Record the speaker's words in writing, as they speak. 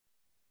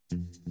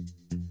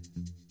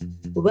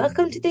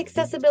Welcome to the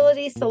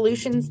Accessibility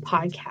Solutions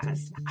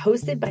Podcast,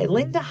 hosted by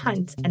Linda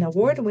Hunt, an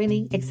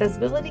award-winning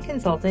accessibility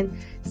consultant,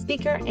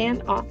 speaker,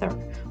 and author.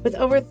 With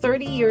over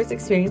 30 years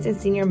experience in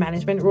senior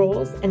management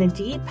roles and a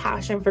deep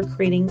passion for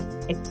creating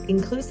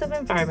inclusive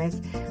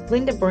environments,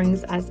 Linda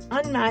brings us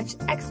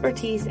unmatched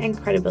expertise and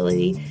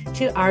credibility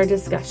to our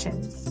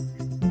discussions.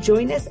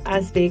 Join us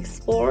as we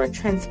explore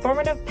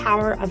transformative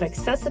power of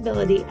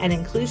accessibility and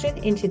inclusion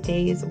in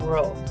today's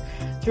world.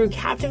 Through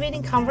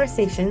captivating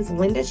conversations,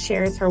 Linda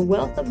shares her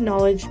wealth of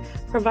knowledge,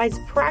 provides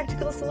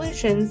practical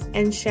solutions,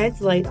 and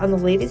sheds light on the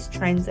latest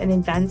trends and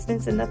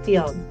advancements in the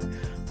field.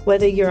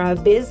 Whether you're a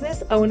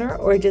business owner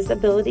or a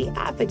disability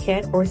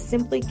advocate or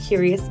simply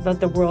curious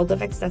about the world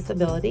of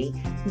accessibility,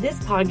 this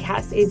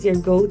podcast is your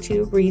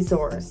go-to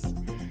resource.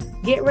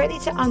 Get ready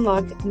to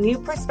unlock new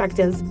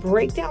perspectives,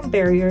 break down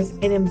barriers,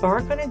 and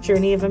embark on a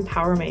journey of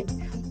empowerment.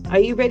 Are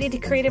you ready to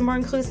create a more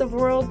inclusive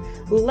world?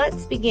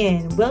 Let's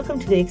begin. Welcome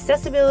to the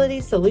Accessibility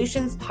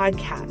Solutions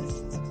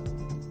Podcast.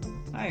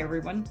 Hi,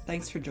 everyone.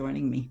 Thanks for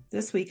joining me.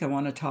 This week, I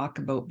want to talk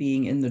about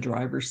being in the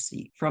driver's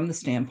seat from the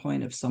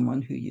standpoint of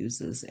someone who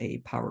uses a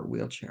power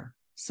wheelchair.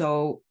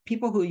 So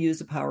people who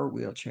use a power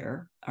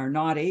wheelchair are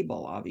not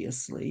able,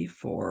 obviously,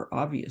 for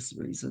obvious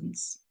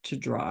reasons, to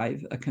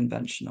drive a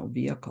conventional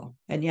vehicle.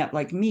 And yet,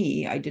 like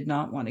me, I did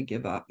not want to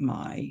give up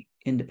my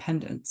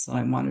independence.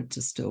 I wanted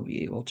to still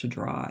be able to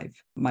drive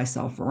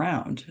myself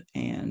around.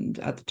 And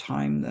at the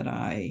time that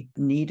I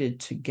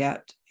needed to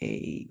get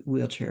a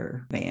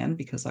wheelchair van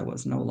because I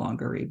was no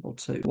longer able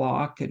to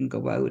walk and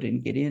go out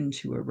and get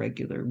into a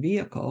regular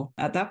vehicle,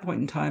 at that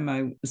point in time,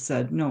 I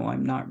said, no,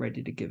 I'm not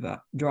ready to give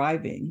up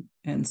driving.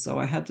 And so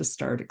I had to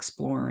start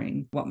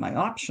exploring what my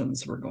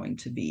options were going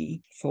to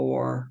be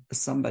for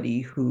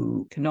somebody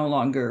who can no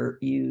longer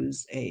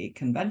use a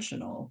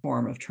conventional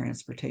form of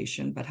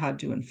transportation, but had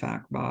to, in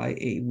fact, buy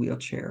a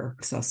wheelchair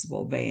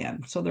accessible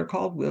van. So they're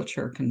called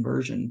wheelchair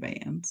conversion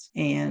vans.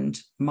 And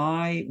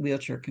my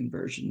wheelchair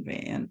conversion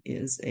van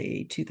is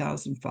a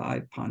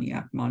 2005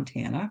 Pontiac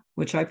Montana,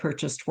 which I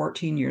purchased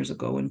 14 years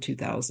ago in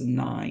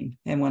 2009.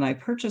 And when I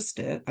purchased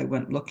it, I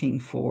went looking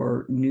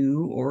for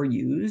new or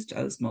used,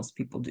 as most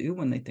people do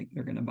when they think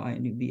they're going to buy a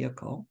new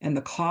vehicle. And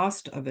the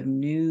cost of a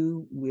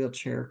new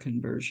wheelchair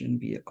conversion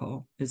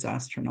vehicle is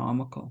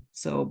astronomical.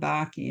 So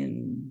back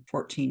in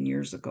 14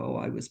 years ago,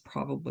 I was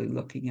probably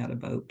looking at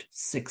about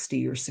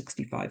 $60,000 or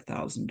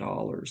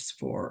 $65,000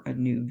 for a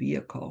new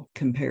vehicle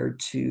compared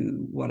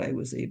to what I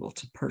was able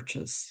to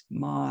purchase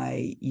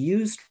my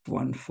used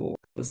one for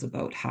was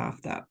about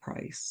half that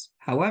price.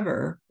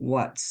 However,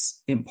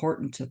 what's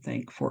important to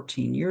think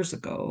 14 years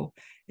ago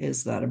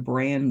is that a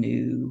brand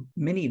new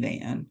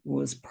minivan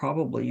was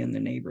probably in the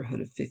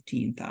neighborhood of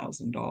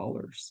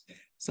 $15,000.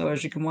 So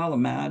as you can well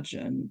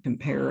imagine,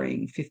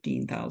 comparing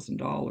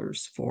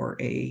 $15,000 for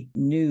a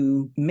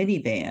new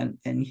minivan,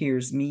 and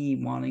here's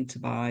me wanting to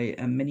buy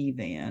a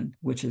minivan,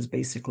 which is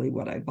basically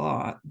what I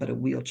bought, but a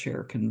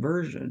wheelchair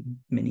conversion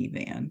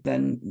minivan,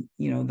 then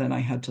I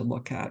had to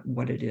look at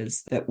what it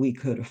is that we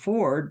could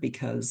afford,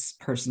 because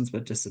persons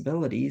with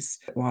disabilities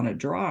that want to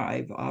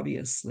drive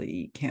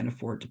obviously can't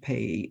afford to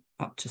pay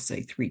up to,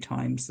 say, 3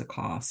 times the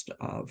cost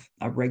of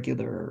a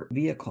regular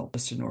vehicle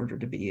just in order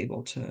to be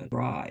able to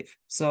drive.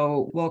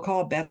 So we'll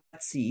call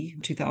Betsy,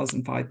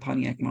 2005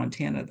 Pontiac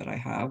Montana that I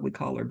have, we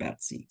call her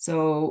Betsy.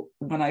 So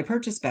when I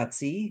purchased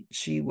Betsy,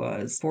 she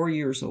was 4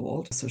 years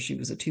old. So she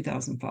was a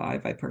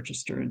 2005. I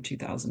purchased her in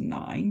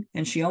 2009,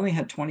 and she only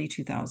had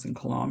 22,000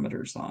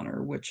 kilometers on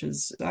her, which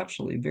is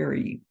actually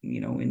very,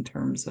 in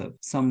terms of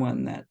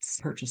someone that's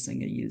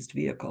purchasing a used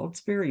vehicle,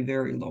 it's very,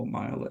 very low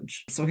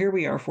mileage. So here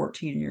we are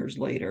 14 years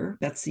later.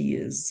 Betsy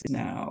is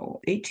now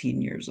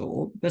 18 years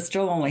old, but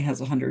still only has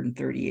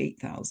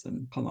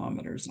 138,000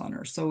 kilometers on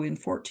her. So in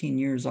 14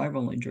 years, I've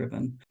only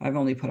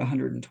put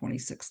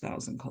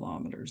 126,000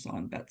 kilometers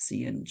on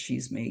Betsy, and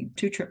she's made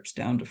 2 trips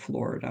down to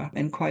Florida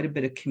and quite a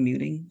bit of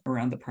commuting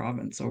around the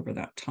province over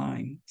that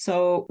time.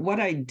 So what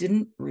I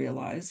didn't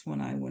realize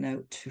when I went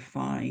out to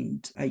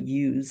find a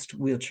used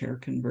wheelchair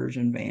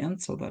conversion van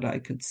so that I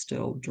could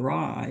still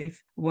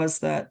drive was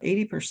that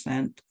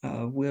 80%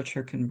 of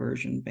wheelchair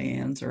conversion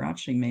vans are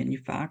actually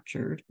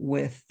manufactured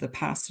with the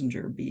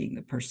passenger being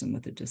the person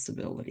with a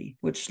disability,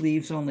 which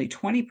leaves only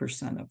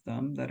 20% of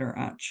them that are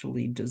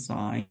actually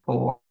designed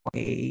for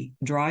a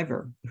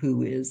driver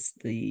who is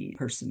the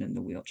person in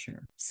the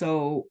wheelchair.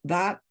 So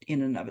that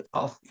in and of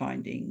itself,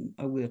 finding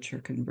a wheelchair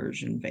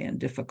conversion van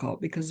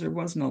difficult because there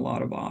wasn't a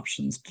lot of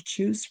options to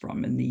choose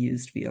from in the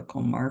used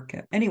vehicle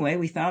market. Anyway,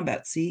 we found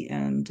Betsy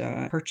and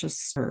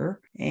purchased her.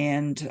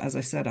 And as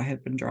I said, I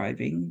have been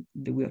driving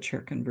the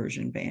wheelchair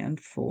conversion van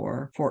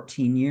for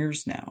 14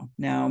 years now.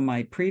 Now,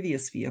 my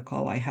previous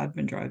vehicle, I had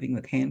been driving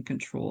with hand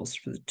controls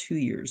for the 2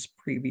 years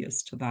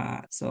previous to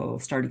that. So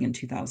starting in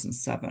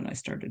 2007, I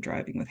started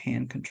driving with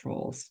hand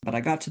controls. But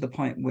I got to the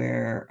point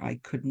where I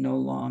could no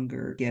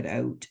longer get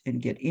out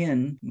and get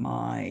in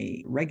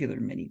my regular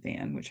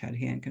minivan, which had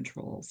hand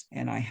controls,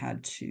 and I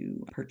had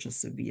to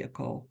purchase a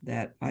vehicle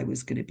that I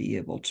was going to be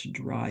able to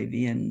drive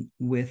in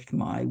with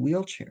my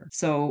wheelchair.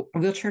 So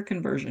wheelchair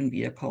conversion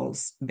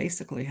vehicles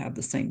basically have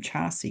the same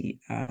chassis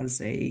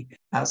as a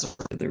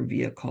regular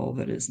vehicle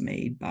that is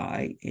made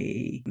by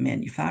a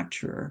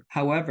manufacturer.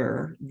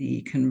 However,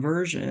 the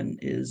conversion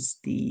is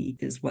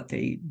what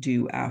they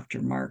do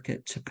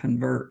aftermarket to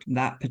convert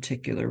that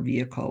particular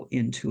vehicle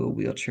into a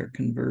wheelchair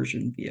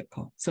conversion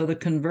vehicle. So the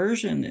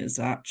conversion is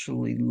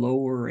actually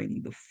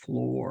lowering the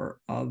floor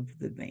of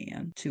the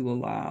van to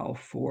allow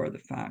for the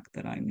fact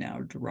that I'm now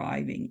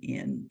driving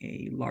in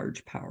a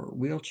large power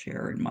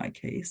wheelchair in my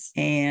case.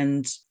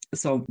 And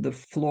so the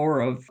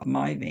floor of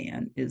my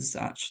van is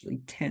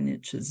actually 10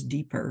 inches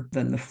deeper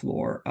than the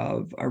floor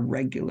of a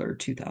regular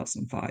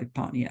 2005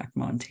 Pontiac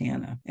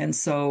Montana. And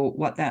so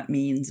what that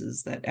means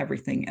is that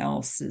everything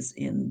else is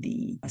in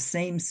the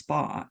same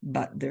spot,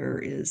 but there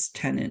is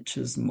 10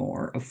 inches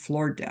more of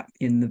floor depth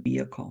in the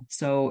vehicle.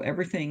 So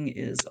everything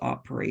is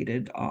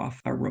operated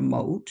off a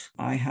remote.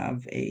 I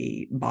have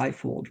a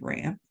bifold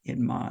ramp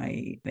in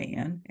my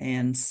van.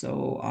 And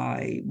so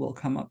I will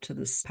come up to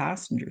this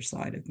passenger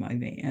side of my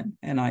van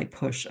and I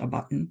push a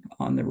button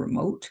on the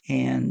remote,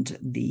 and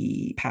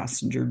the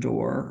passenger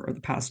door, or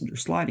the passenger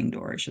sliding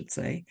door, I should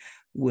say,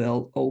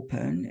 will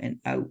open and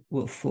out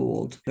will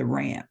fold the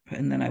ramp.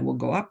 And then I will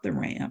go up the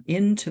ramp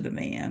into the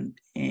van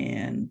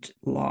and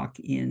lock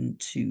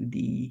into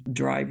the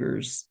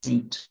driver's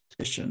seat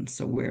position.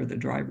 So where the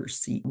driver's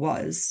seat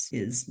was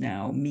is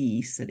now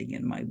me sitting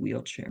in my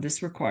wheelchair.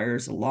 This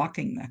requires a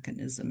locking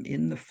mechanism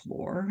in the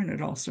floor, and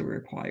it also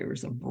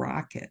requires a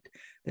bracket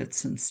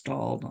that's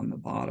installed on the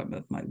bottom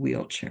of my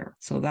wheelchair.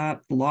 So that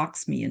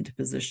locks me into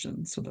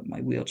position so that my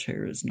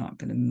wheelchair is not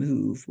going to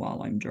move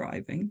while I'm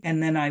driving.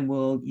 And then I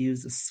will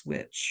use a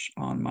switch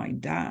on my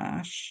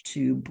dash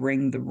to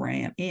bring the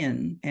ramp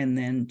in and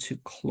then to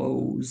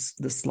close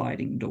the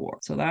sliding door.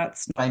 So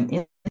that's, I'm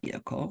in the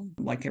vehicle.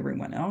 Like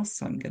everyone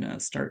else, I'm going to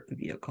start the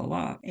vehicle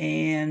up.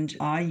 And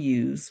I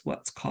use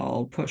what's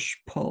called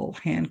push-pull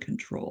hand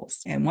controls.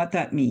 And what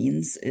that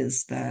means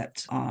is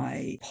that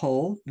I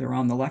pull, they're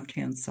on the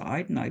left-hand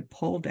side, and I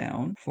pull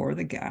down for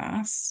the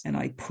gas and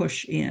I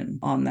push in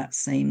on that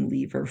same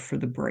lever for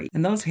the brake.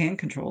 And those hand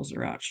controls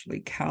are actually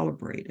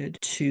calibrated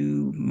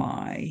to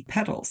my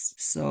pedals.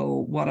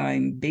 So what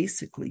I'm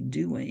basically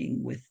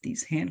doing with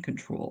these hand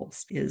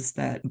controls is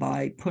that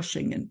by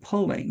pushing and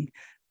pulling,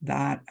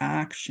 that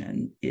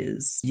action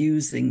is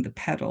using the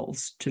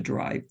pedals to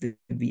drive the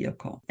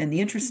vehicle. And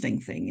the interesting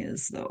thing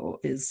is, though,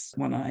 is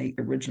when I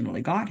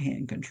originally got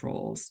hand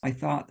controls, I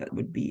thought that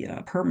would be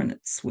a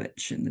permanent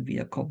switch in the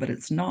vehicle, but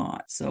it's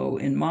not. So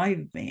in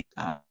my van,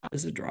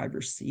 is a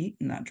driver's seat,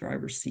 and that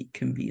driver's seat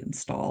can be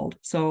installed.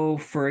 So,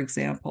 for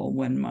example,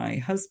 when my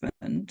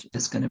husband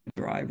is going to be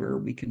a driver,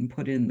 we can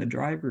put in the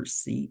driver's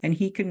seat, and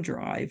he can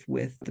drive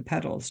with the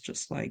pedals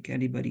just like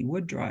anybody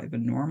would drive a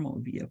normal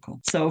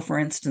vehicle. So, for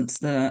instance,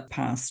 the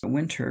past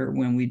winter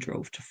when we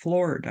drove to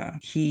Florida,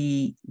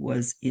 he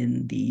was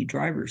in the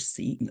driver's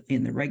seat,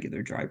 in the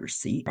regular driver's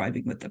seat,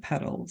 driving with the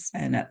pedals.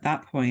 And at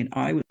that point,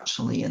 I was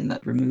actually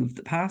removed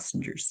the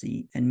passenger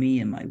seat, and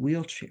me and my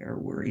wheelchair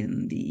were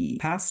in the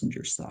passenger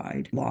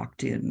side,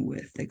 locked in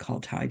with, they call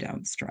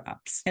tie-down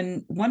straps.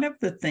 And one of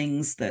the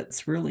things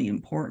that's really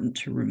important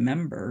to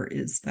remember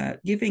is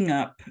that giving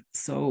up,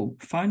 so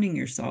finding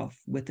yourself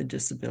with a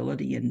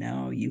disability and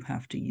now you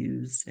have to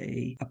use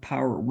a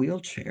power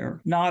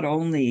wheelchair, not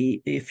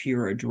only if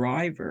you're a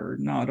driver,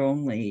 not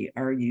only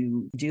are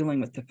you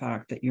dealing with the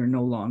fact that you're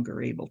no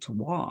longer able to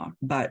walk,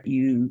 but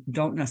you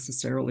don't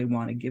necessarily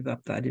want to give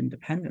up that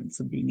independence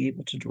of being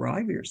able to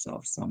drive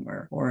yourself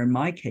somewhere. Or in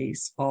my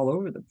case, all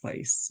over the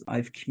place.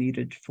 I've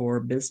commuted for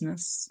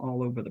business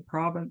all over the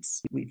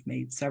province. We've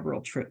made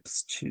several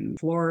trips to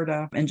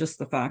Florida. And just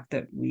the fact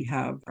that we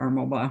have our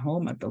mobile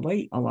home at the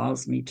lake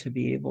allows me to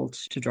be able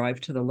to drive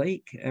to the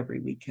lake every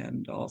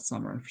weekend all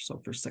summer.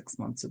 So for 6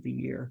 months of the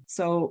year.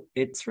 So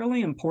it's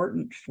really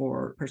important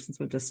for persons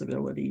with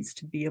disabilities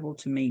to be able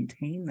to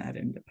maintain that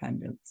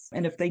independence.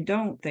 And if they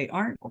don't, they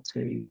aren't able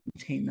to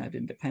maintain that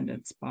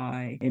independence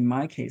by, in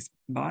my case,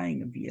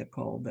 buying a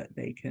vehicle that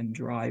they can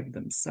drive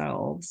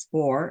themselves.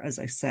 Or, as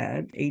I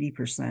said,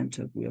 80%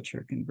 of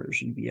wheelchair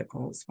conversion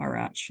vehicles are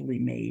actually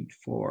made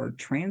for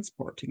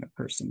transporting a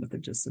person with a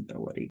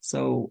disability.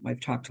 So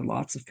I've talked to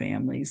lots of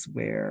families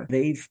where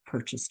they've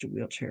purchased a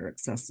wheelchair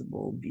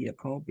accessible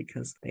vehicle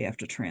because they have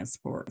to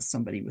transport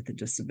somebody with a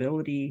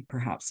disability.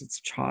 Perhaps it's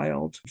a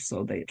child,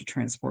 so they have to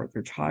transport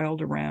their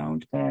child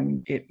around.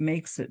 And it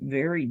makes it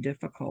very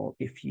difficult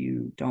if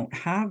you don't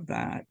have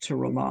that to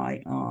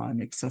rely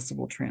on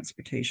accessible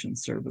transportation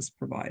service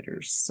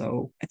providers.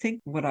 So I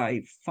think what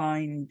I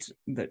find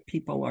that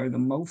people are the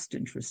most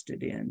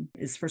interested in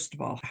is, first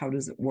of all, how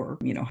does it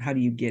work? How do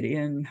you get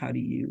in? How do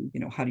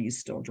you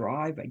still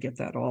drive drive? I get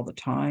that all the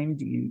time.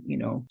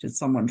 Did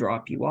someone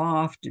drop you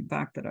off? The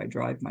fact that I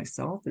drive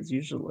myself is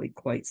usually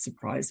quite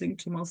surprising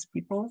to most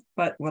people.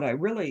 But what I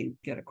really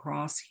get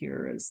across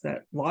here is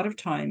that a lot of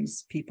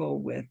times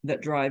people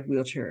that drive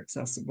wheelchair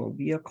accessible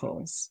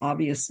vehicles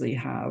obviously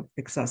have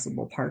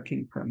accessible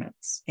parking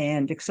permits.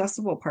 And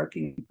accessible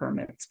parking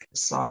permits can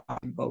assign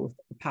both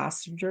a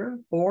passenger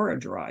or a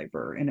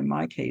driver. And in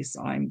my case,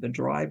 I'm the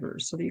driver.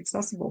 So the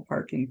accessible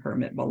parking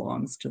permit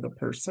belongs to the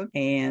person.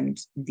 And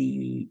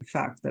the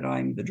fact that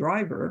I'm the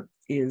driver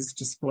is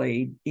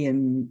displayed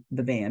in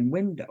the van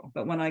window.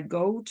 But when I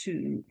go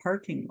to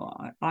parking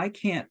lot, I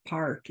can't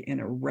park in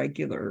a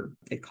regular,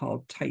 they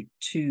call type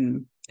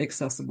 2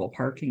 accessible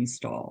parking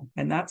stall.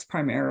 And that's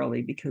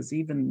primarily because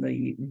even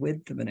the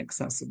width of an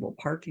accessible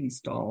parking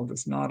stall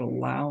does not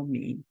allow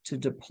me to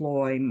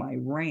deploy my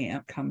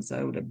ramp. Comes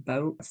out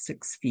about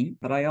 6 feet,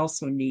 but I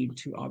also need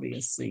to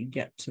obviously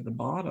get to the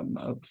bottom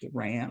of the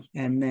ramp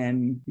and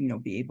then,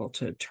 be able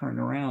to turn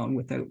around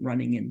without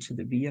running into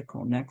the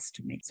vehicle next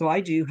to me. So I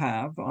do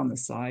have on the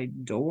side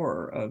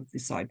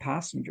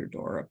passenger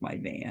door of my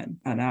van,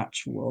 an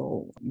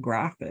actual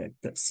graphic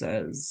that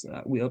says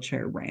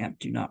wheelchair ramp,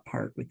 do not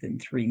park within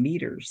 3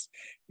 meters,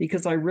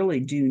 because I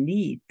really do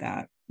need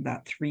that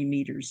 3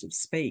 meters of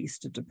space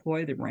to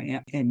deploy the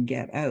ramp and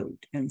get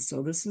out. And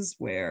so this is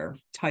where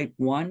type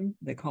 1,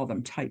 they call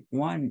them type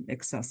 1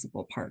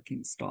 accessible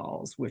parking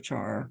stalls, which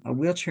are a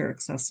wheelchair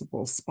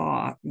accessible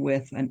spot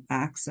with an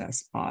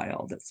access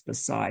aisle that's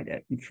beside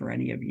it. And for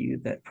any of you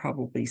that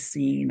probably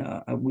seen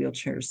a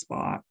wheelchair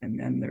spot, and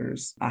then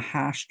there's a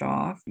hashed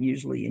off,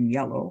 usually in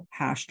yellow,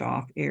 hashed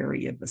off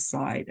area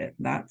beside it.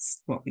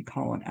 That's what we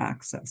call an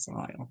access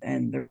aisle.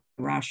 And the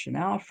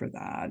rationale for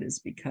that is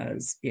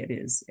because it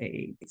is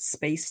a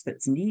space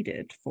that's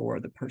needed for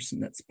the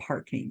person that's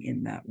parking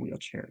in that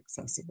wheelchair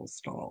accessible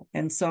stall.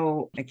 And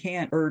so I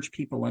can't urge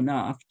people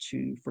enough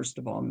to, first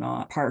of all,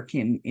 not park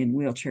in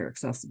wheelchair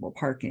accessible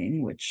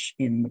parking, which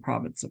in the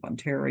province of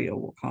Ontario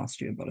will cost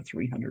you about a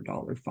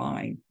 $300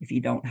 fine if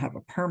you don't have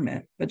a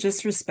permit. But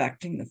just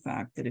respecting the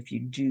fact that if you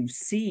do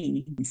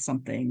see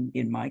something,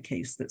 in my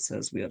case, that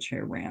says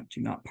wheelchair ramp,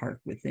 do not park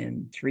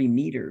within 3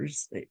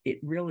 meters, it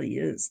really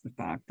is the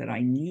fact that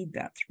I need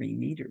that 3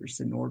 meters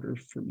in order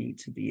for me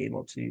to be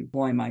able to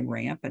deploy my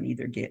ramp and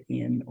either get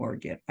in or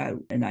get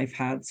out. And I've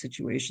had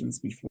situations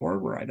before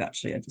where I've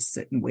actually had to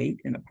sit and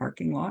wait in a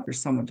parking lot for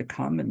someone to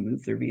come and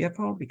move their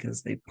vehicle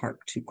because they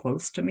parked too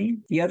close to me.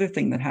 The other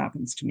thing that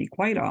happens to me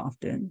quite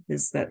often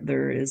is that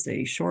there is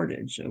a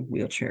shortage of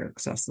wheelchair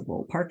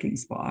accessible parking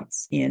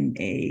spots in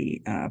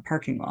a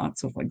parking lot.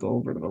 So if I go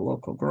over to the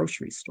local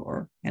grocery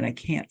store and I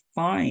can't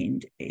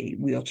find a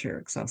wheelchair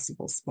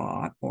accessible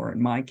spot, or in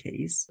my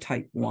case,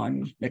 type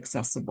 1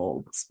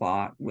 accessible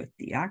spot with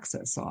the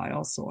access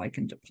aisle so I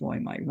can deploy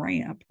my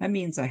ramp, that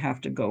means I have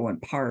to go and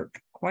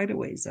park quite a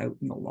ways out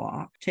in the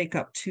lot, take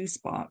up 2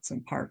 spots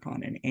and park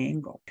on an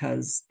angle,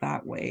 because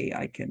that way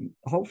I can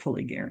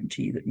hopefully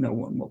guarantee that no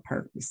one will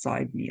park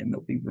beside me and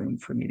there'll be room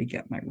for me to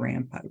get my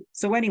ramp out.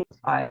 So anyway,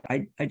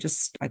 I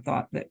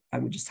thought that I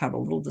would just have a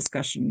little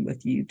discussion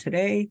with you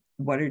today,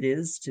 what it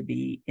is to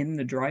be in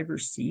the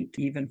driver's seat,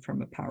 even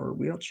from a power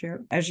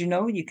wheelchair. As you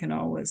know, you can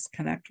always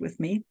connect with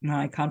me.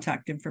 My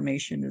contact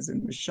information is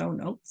in the show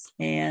notes.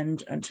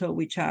 And until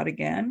we chat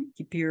again,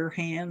 keep your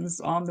hands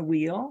on the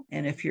wheel.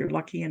 And if you're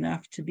lucky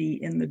enough to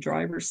be in the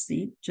driver's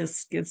seat,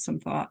 just give some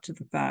thought to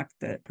the fact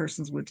that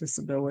persons with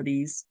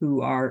disabilities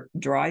who are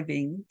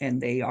driving and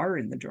they are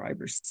in the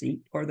driver's seat,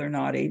 or they're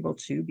not able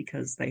to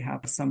because they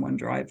have someone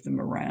drive them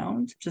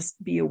around,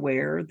 just be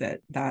aware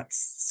that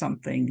that's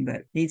something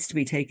that needs to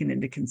be taken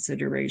into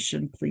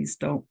consideration. Please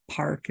don't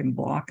park and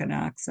block an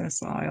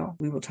access aisle.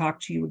 We will talk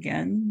to you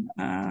again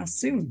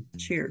soon.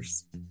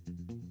 Cheers.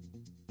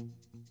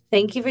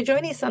 Thank you for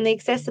joining us on the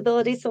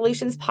Accessibility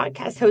Solutions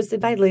podcast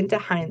hosted by Linda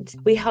Hunt.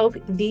 We hope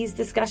these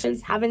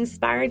discussions have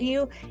inspired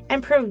you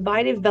and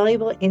provided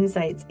valuable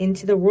insights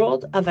into the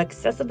world of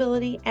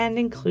accessibility and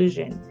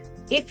inclusion.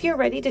 If you're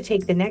ready to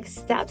take the next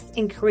steps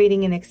in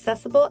creating an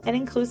accessible and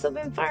inclusive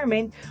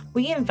environment,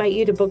 we invite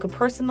you to book a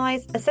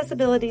personalized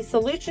accessibility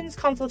solutions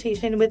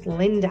consultation with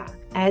Linda.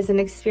 As an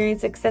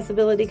experienced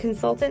accessibility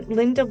consultant,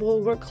 Linda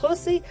will work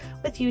closely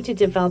with you to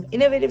develop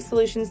innovative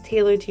solutions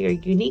tailored to your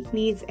unique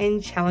needs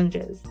and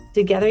challenges.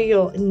 Together,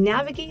 you'll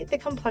navigate the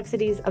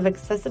complexities of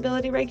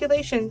accessibility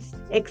regulations,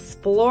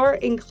 explore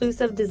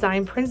inclusive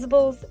design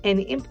principles, and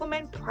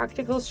implement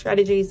practical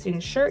strategies to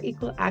ensure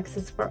equal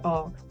access for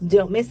all.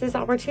 Don't miss this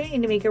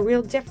opportunity to make a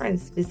real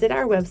difference. Visit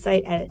our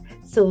website at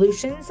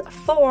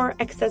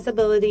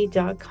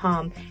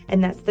solutions4accessibility.com,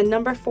 and that's the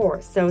number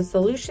 4. So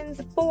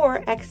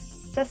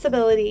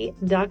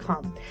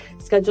solutions4accessibility.com.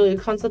 Schedule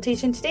your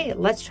consultation today.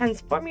 Let's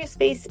transform your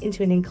space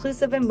into an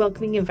inclusive and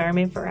welcoming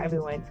environment for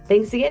everyone.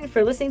 Thanks again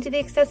for listening to the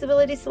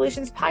Accessibility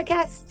Solutions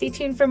podcast. Stay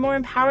tuned for more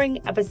empowering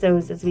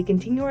episodes as we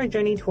continue our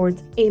journey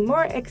towards a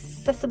more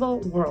accessible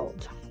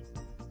world.